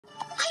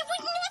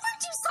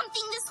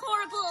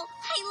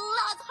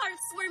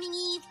Hearthswarming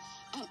Eve,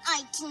 and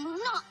I do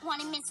not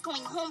want to miss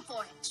going home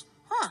for it.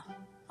 Huh.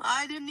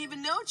 I didn't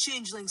even know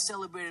changelings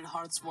celebrated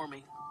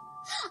hearthswarming.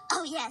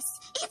 Oh, yes.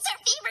 It's our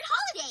favorite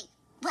holiday.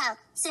 Well,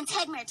 since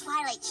Headmare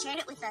Twilight shared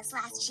it with us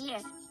last year,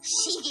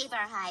 she gave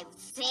our hive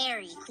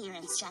very clear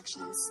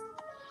instructions.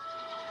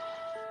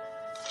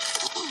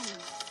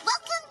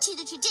 Welcome to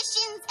the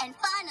traditions and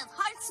fun of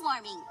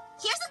hearthswarming.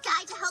 Here's a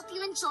guide to help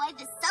you enjoy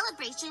the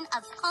celebration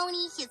of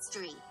pony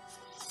history.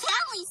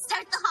 Families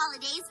start the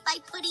holidays by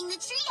putting the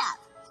tree up.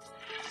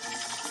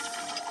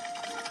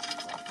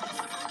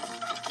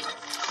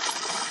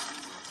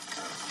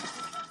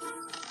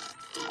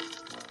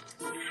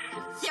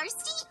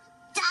 Thirsty?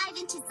 Dive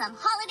into some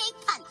holiday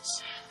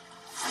punch.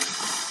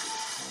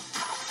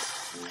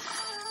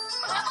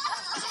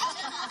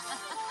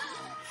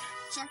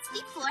 Just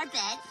before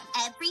bed,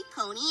 every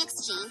pony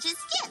exchanges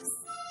gifts.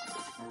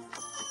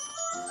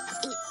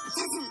 It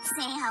doesn't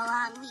say how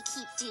long we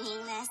keep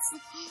doing this.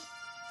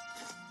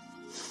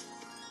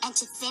 And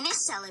to finish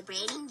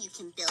celebrating, you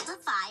can build a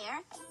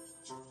fire,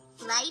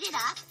 light it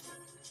up,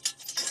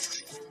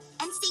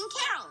 and sing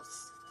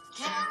carols.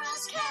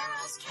 Carols,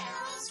 carols,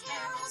 carols,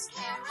 carols,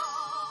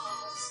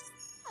 carols.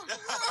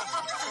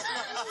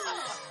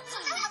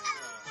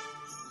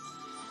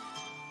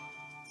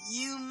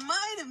 You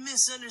might have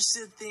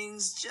misunderstood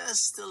things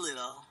just a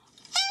little.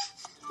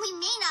 We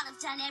may not have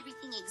done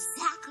everything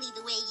exactly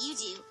the way you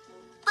do,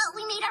 but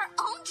we made our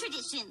own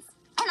traditions,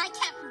 and I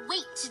can't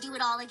wait to do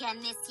it all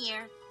again this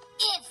year.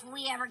 If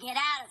we ever get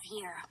out of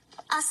here.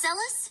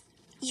 Ocellus,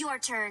 your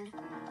turn.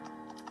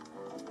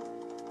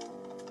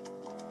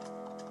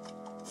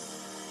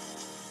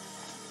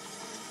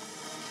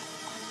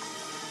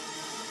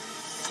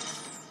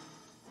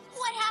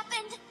 What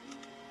happened?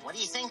 What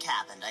do you think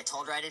happened? I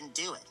told her I didn't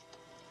do it.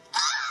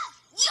 Ah!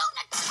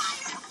 Yona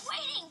tired of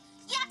waiting!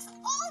 Yak's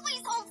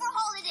always home for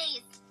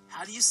holidays!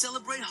 How do you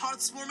celebrate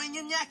hearthswarming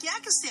in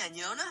Yak-Yakistan,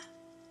 Yona?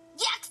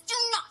 Yaks do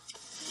not!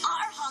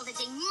 Our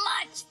holiday,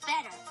 much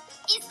better,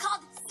 is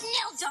called